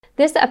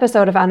This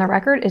episode of On the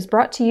Record is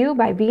brought to you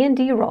by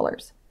B&D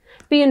Rollers.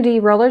 B&D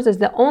Rollers is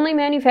the only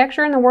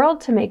manufacturer in the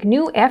world to make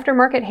new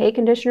aftermarket hay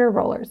conditioner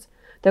rollers.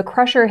 The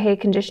Crusher hay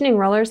conditioning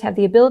rollers have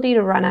the ability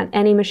to run on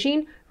any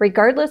machine,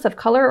 regardless of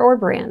color or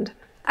brand.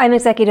 I'm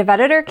Executive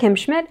Editor Kim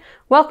Schmidt.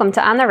 Welcome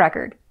to On the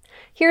Record.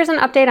 Here's an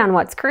update on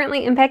what's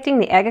currently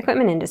impacting the ag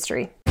equipment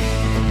industry.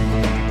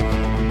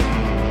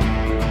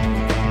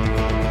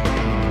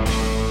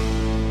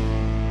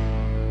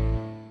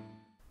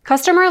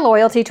 Customer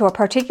loyalty to a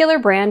particular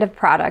brand of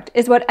product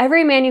is what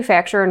every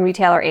manufacturer and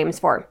retailer aims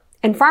for,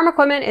 and farm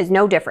equipment is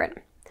no different.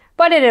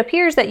 But it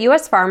appears that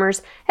U.S.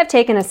 farmers have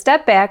taken a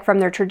step back from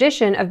their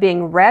tradition of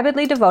being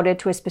rabidly devoted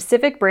to a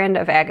specific brand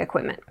of ag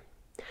equipment.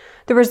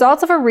 The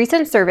results of a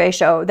recent survey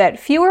show that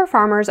fewer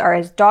farmers are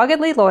as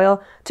doggedly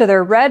loyal to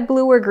their red,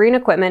 blue, or green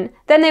equipment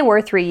than they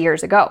were 3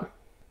 years ago.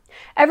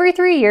 Every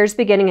 3 years,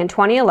 beginning in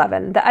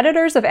 2011, the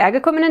editors of Ag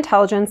Equipment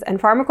Intelligence and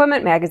Farm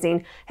Equipment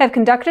Magazine have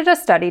conducted a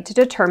study to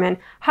determine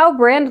how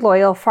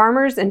brand-loyal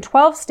farmers in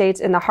 12 states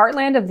in the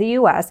heartland of the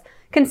U.S.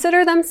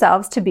 consider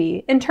themselves to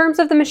be in terms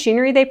of the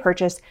machinery they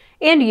purchase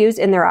and use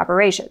in their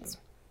operations.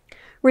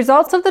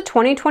 Results of the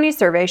 2020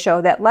 survey show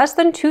that less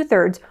than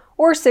two-thirds,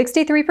 or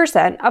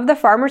 63%, of the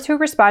farmers who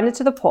responded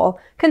to the poll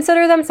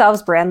consider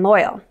themselves brand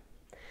loyal.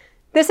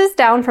 This is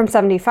down from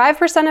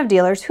 75% of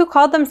dealers who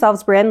called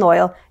themselves brand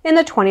loyal in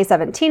the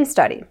 2017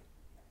 study.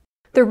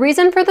 The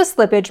reason for the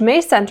slippage may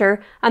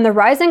center on the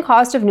rising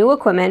cost of new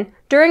equipment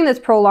during this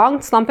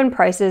prolonged slump in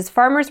prices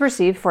farmers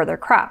receive for their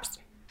crops.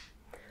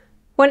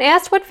 When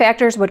asked what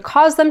factors would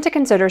cause them to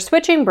consider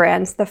switching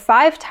brands, the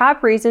 5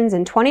 top reasons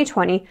in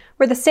 2020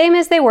 were the same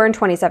as they were in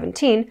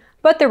 2017,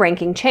 but the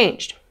ranking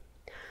changed.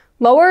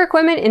 Lower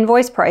equipment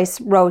invoice price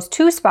rose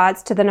 2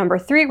 spots to the number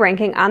 3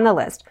 ranking on the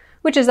list,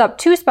 which is up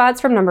 2 spots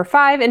from number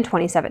 5 in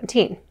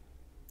 2017.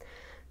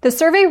 The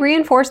survey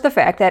reinforced the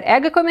fact that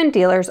ag equipment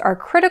dealers are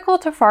critical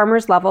to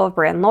farmers' level of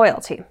brand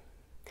loyalty.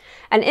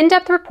 An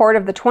in-depth report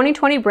of the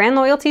 2020 brand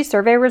loyalty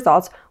survey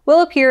results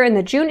will appear in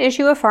the June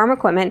issue of Farm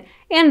Equipment,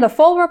 and the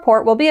full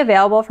report will be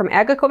available from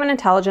Ag Equipment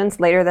Intelligence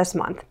later this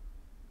month.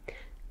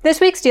 This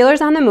week's dealers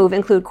on the move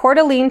include Coeur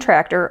d'Alene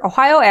Tractor,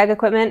 Ohio Ag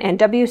Equipment, and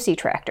WC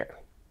Tractor.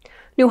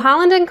 New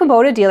Holland and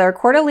Kubota dealer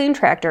Coeur d'Alene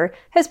Tractor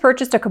has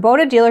purchased a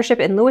Kubota dealership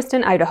in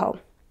Lewiston, Idaho.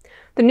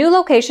 The new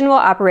location will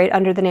operate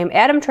under the name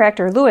Adam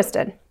Tractor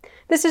Lewiston.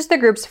 This is the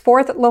group's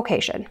 4th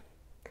location.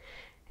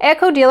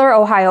 AGCO dealer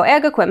Ohio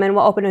Ag Equipment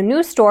will open a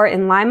new store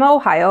in Lima,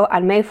 Ohio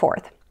on May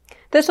 4th.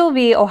 This will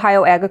be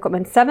Ohio Ag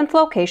Equipment's 7th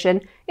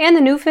location, and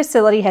the new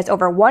facility has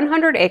over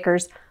 100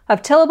 acres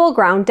of tillable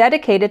ground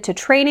dedicated to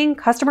training,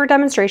 customer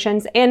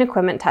demonstrations, and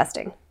equipment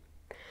testing.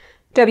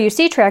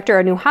 WC Tractor,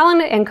 a New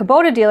Holland and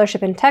Kubota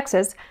dealership in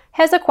Texas,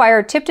 has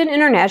acquired Tipton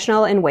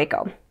International in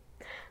Waco.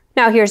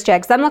 Now here's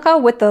Jag Zemlicka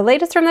with the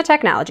latest from the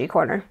Technology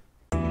Corner.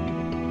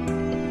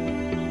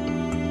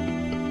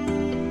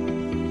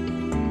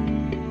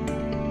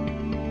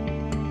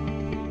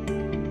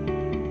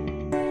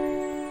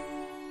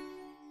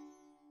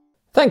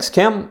 Thanks,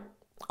 Kim.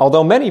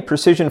 Although many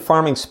precision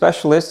farming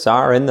specialists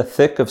are in the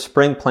thick of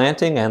spring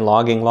planting and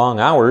logging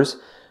long hours,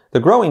 the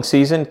growing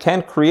season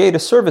can create a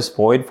service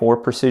void for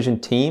precision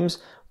teams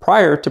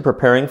prior to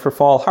preparing for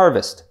fall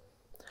harvest.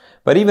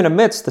 But even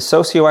amidst the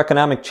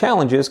socioeconomic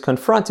challenges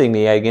confronting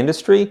the ag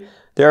industry,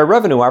 there are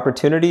revenue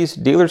opportunities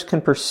dealers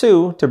can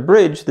pursue to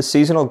bridge the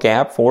seasonal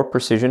gap for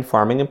precision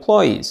farming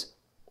employees.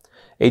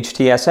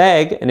 HTS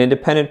Ag, an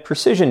independent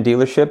precision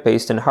dealership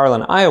based in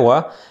Harlan,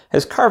 Iowa,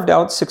 has carved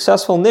out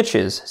successful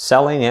niches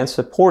selling and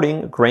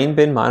supporting grain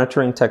bin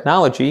monitoring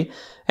technology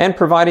and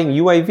providing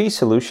UAV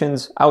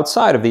solutions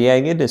outside of the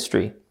ag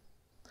industry.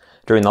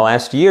 During the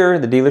last year,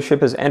 the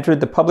dealership has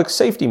entered the public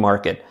safety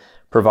market,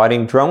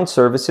 providing drone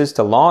services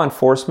to law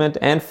enforcement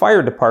and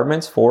fire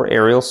departments for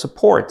aerial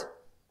support.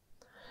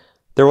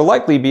 There will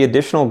likely be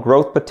additional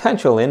growth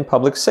potential in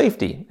public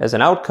safety as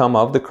an outcome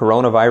of the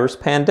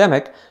coronavirus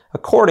pandemic,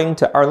 according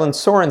to Arlen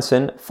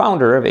Sorensen,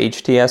 founder of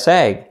HTS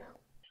Ag.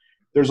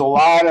 There's a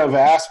lot of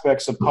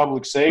aspects of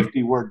public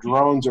safety where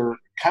drones are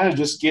kind of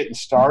just getting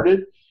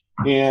started.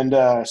 And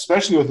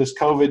especially with this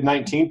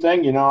COVID-19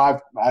 thing, you know,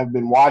 I've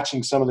been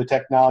watching some of the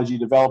technology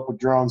develop with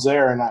drones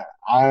there, and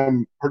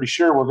I'm pretty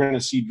sure we're going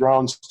to see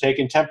drones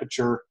taking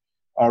temperature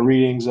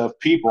readings of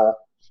people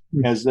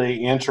as they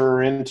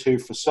enter into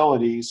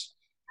facilities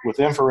with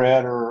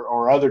infrared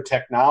or other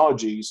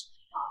technologies.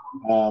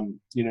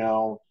 You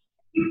know,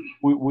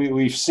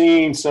 we've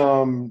seen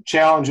some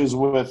challenges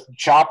with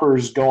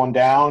choppers going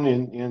down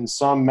in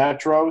some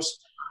metros,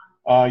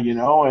 you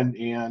know,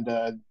 and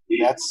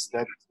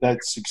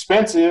that's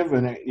expensive,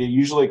 and it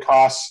usually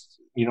costs,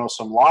 you know,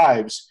 some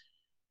lives.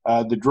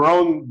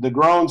 The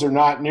drones are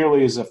not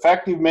nearly as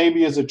effective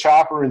maybe as a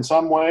chopper in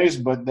some ways,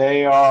 but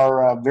they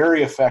are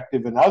very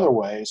effective in other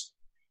ways.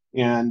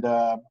 And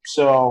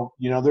so,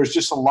 you know, there's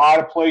just a lot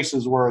of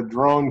places where a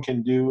drone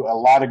can do a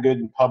lot of good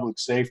in public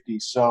safety.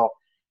 So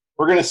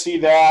we're going to see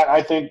that.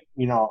 I think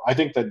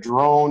the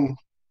drone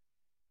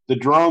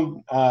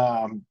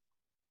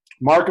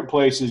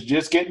marketplace is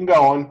just getting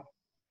going.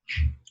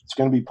 It's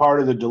going to be part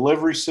of the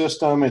delivery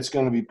system. It's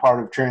going to be part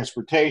of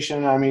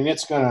transportation. I mean,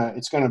 it's going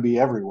to be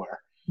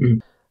everywhere.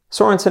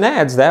 Sorensen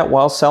adds that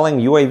while selling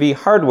UAV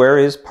hardware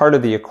is part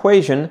of the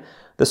equation,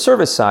 the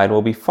service side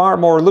will be far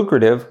more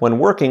lucrative when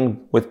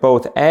working with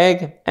both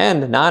ag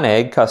and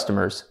non-ag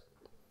customers.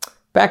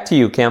 Back to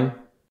you, Kim.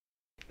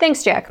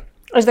 Thanks, Jack.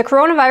 As the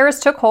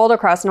coronavirus took hold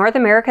across North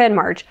America in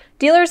March,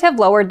 dealers have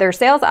lowered their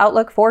sales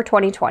outlook for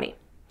 2020.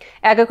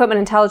 Ag Equipment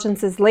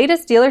Intelligence's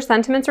latest dealer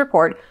sentiments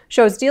report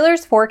shows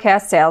dealers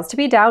forecast sales to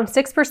be down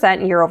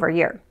 6% year over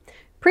year.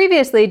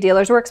 Previously,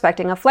 dealers were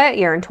expecting a flat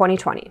year in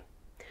 2020.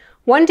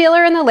 One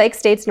dealer in the Lake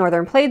States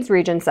Northern Plains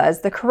region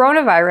says the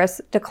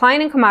coronavirus,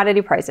 decline in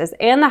commodity prices,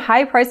 and the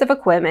high price of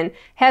equipment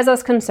has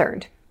us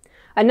concerned.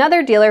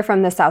 Another dealer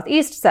from the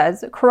Southeast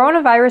says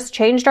coronavirus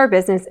changed our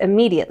business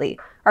immediately.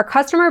 Our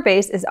customer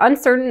base is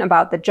uncertain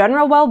about the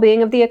general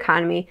well-being of the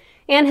economy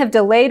and have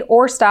delayed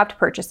or stopped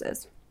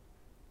purchases.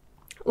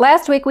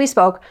 Last week we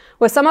spoke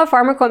with some of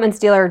Farm Equipment's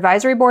dealer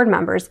advisory board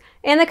members,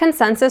 and the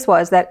consensus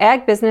was that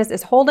ag business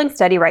is holding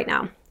steady right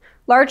now,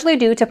 largely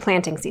due to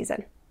planting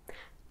season.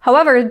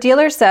 However,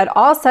 dealers said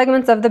all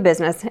segments of the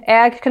business,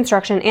 ag,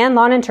 construction, and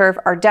lawn and turf,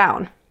 are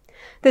down.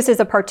 This is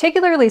a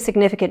particularly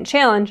significant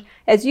challenge,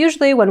 as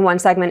usually when one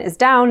segment is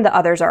down, the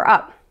others are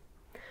up.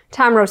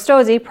 Tom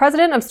Rostozzi,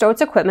 president of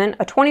Stotz Equipment,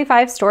 a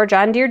 25-store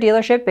John Deere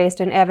dealership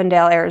based in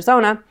Avondale,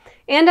 Arizona,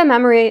 and a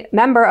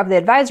member of the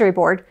advisory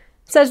board,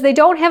 says they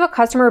don't have a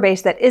customer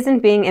base that isn't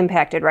being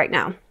impacted right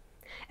now.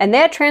 And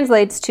that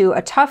translates to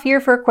a tough year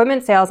for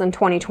equipment sales in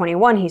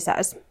 2021, he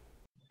says.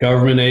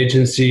 Government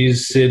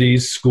agencies,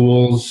 cities,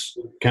 schools,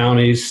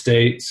 counties,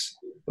 states,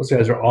 those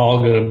guys are all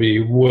going to be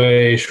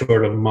way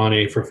short of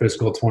money for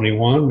fiscal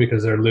 21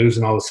 because they're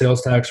losing all the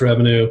sales tax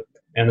revenue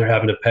and they're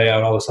having to pay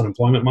out all this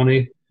unemployment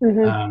money.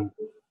 Mm-hmm.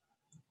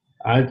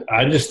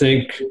 I just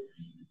think,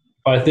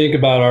 if I think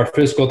about our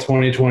fiscal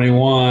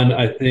 2021,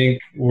 I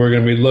think we're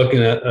going to be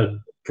looking at a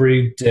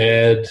pretty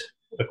dead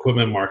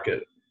equipment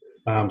market.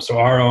 So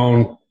our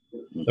own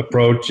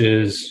approach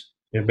is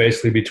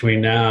basically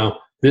between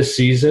this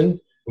season,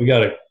 we got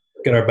to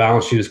get our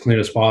balance sheet as clean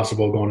as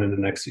possible going into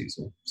next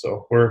season.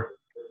 So we're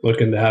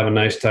looking to have a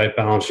nice tight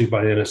balance sheet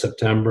by the end of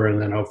September,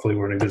 and then hopefully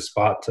we're in a good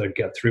spot to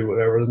get through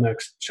whatever the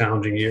next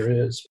challenging year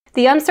is.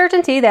 The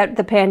uncertainty that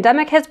the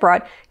pandemic has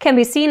brought can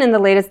be seen in the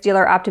latest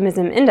Dealer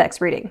Optimism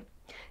Index reading.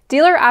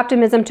 Dealer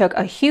optimism took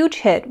a huge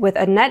hit, with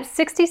a net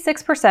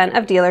 66%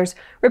 of dealers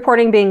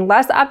reporting being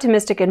less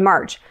optimistic in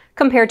March,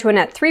 compared to a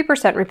net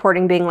 3%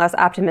 reporting being less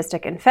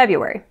optimistic in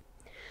February.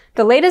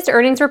 The latest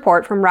earnings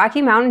report from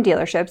Rocky Mountain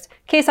Dealerships,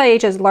 Case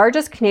IH's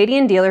largest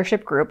Canadian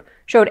dealership group,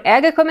 showed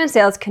ag equipment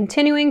sales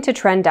continuing to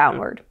trend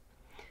downward.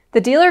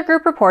 The dealer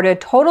group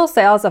reported total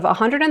sales of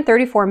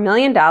 $134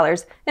 million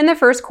in the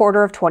first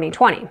quarter of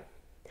 2020.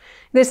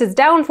 This is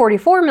down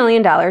 $44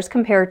 million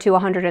compared to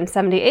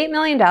 $178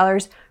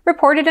 million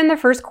reported in the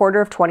first quarter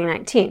of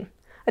 2019,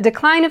 a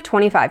decline of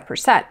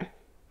 25%.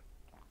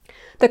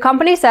 The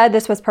company said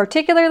this was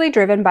particularly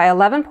driven by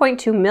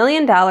 $11.2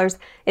 million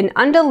in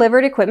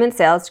undelivered equipment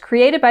sales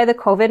created by the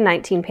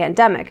COVID-19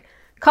 pandemic,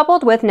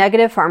 coupled with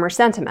negative farmer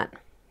sentiment.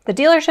 The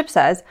dealership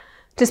says,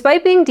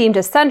 despite being deemed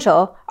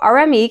essential,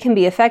 RME can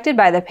be affected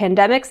by the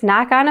pandemic's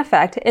knock-on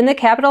effect in the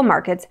capital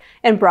markets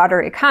and broader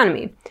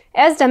economy,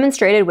 as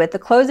demonstrated with the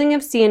closing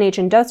of CNH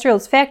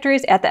Industrial's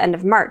factories at the end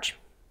of March.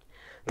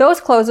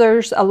 Those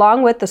closures,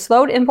 along with the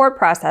slowed import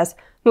process,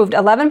 moved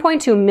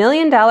 $11.2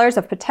 million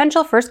of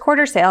potential first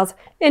quarter sales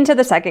into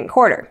the second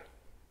quarter.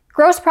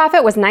 Gross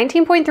profit was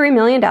 $19.3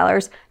 million,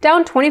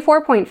 down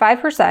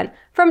 24.5%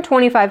 from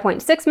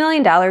 $25.6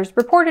 million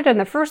reported in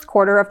the first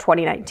quarter of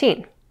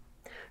 2019.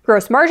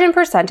 Gross margin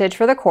percentage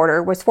for the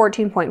quarter was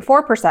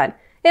 14.4%,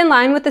 in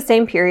line with the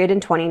same period in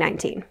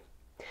 2019.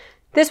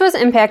 This was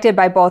impacted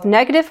by both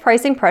negative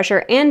pricing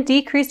pressure and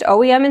decreased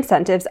OEM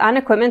incentives on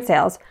equipment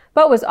sales,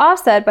 but was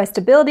offset by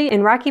stability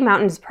in Rocky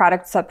Mountain's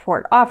product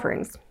support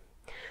offerings.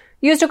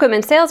 Used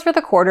equipment sales for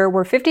the quarter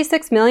were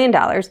 $56 million,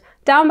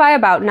 down by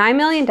about $9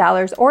 million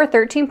or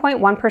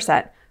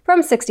 13.1%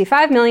 from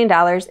 $65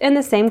 million in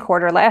the same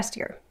quarter last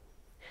year.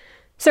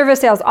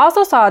 Service sales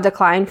also saw a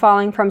decline,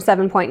 falling from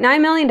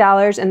 $7.9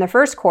 million in the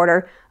first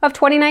quarter of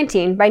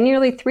 2019 by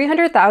nearly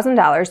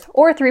 $300,000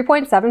 or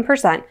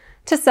 3.7%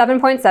 to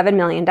 $7.7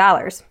 million.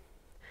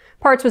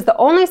 Parts was the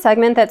only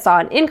segment that saw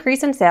an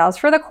increase in sales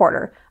for the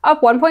quarter,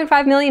 up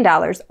 $1.5 million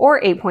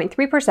or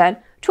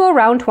 8.3% to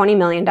around $20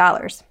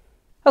 million.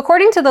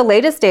 According to the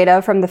latest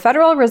data from the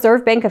Federal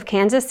Reserve Bank of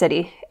Kansas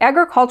City,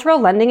 agricultural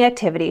lending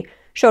activity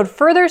showed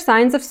further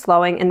signs of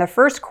slowing in the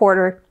first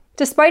quarter,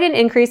 despite an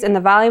increase in the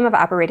volume of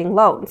operating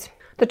loans.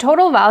 The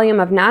total volume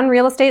of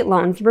non-real estate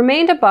loans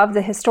remained above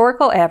the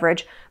historical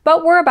average,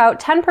 but were about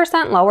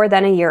 10% lower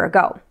than a year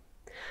ago.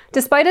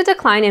 Despite a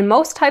decline in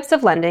most types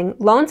of lending,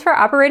 loans for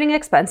operating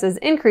expenses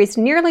increased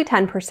nearly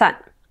 10%.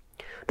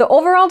 The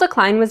overall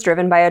decline was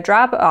driven by a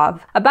drop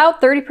of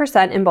about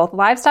 30% in both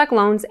livestock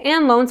loans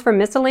and loans for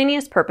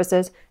miscellaneous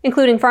purposes,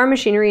 including farm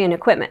machinery and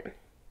equipment.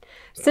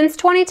 Since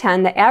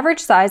 2010, the average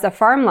size of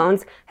farm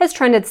loans has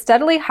trended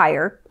steadily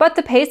higher, but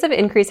the pace of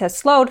increase has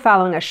slowed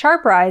following a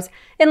sharp rise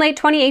in late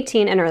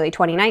 2018 and early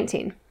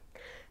 2019.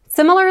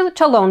 Similar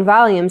to loan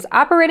volumes,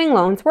 operating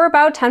loans were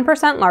about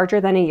 10% larger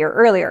than a year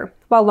earlier,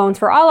 while loans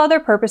for all other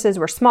purposes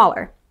were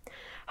smaller.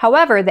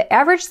 However, the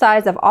average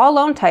size of all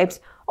loan types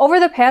over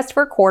the past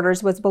 4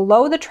 quarters was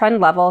below the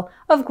trend level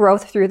of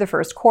growth through the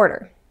first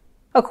quarter.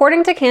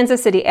 According to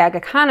Kansas City Ag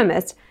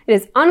Economist, it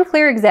is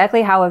unclear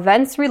exactly how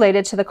events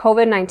related to the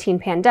COVID-19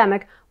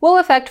 pandemic will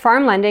affect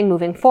farm lending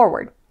moving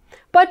forward.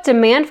 But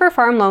demand for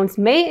farm loans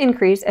may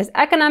increase as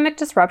economic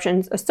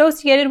disruptions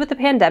associated with the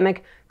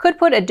pandemic could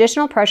put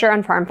additional pressure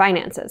on farm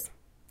finances.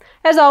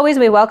 As always,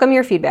 we welcome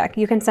your feedback.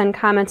 You can send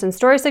comments and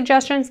story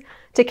suggestions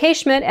to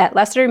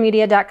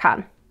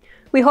kschmidt@lessitermedia.com.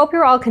 We hope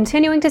you're all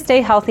continuing to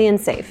stay healthy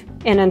and safe.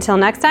 And until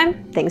next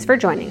time, thanks for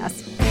joining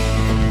us.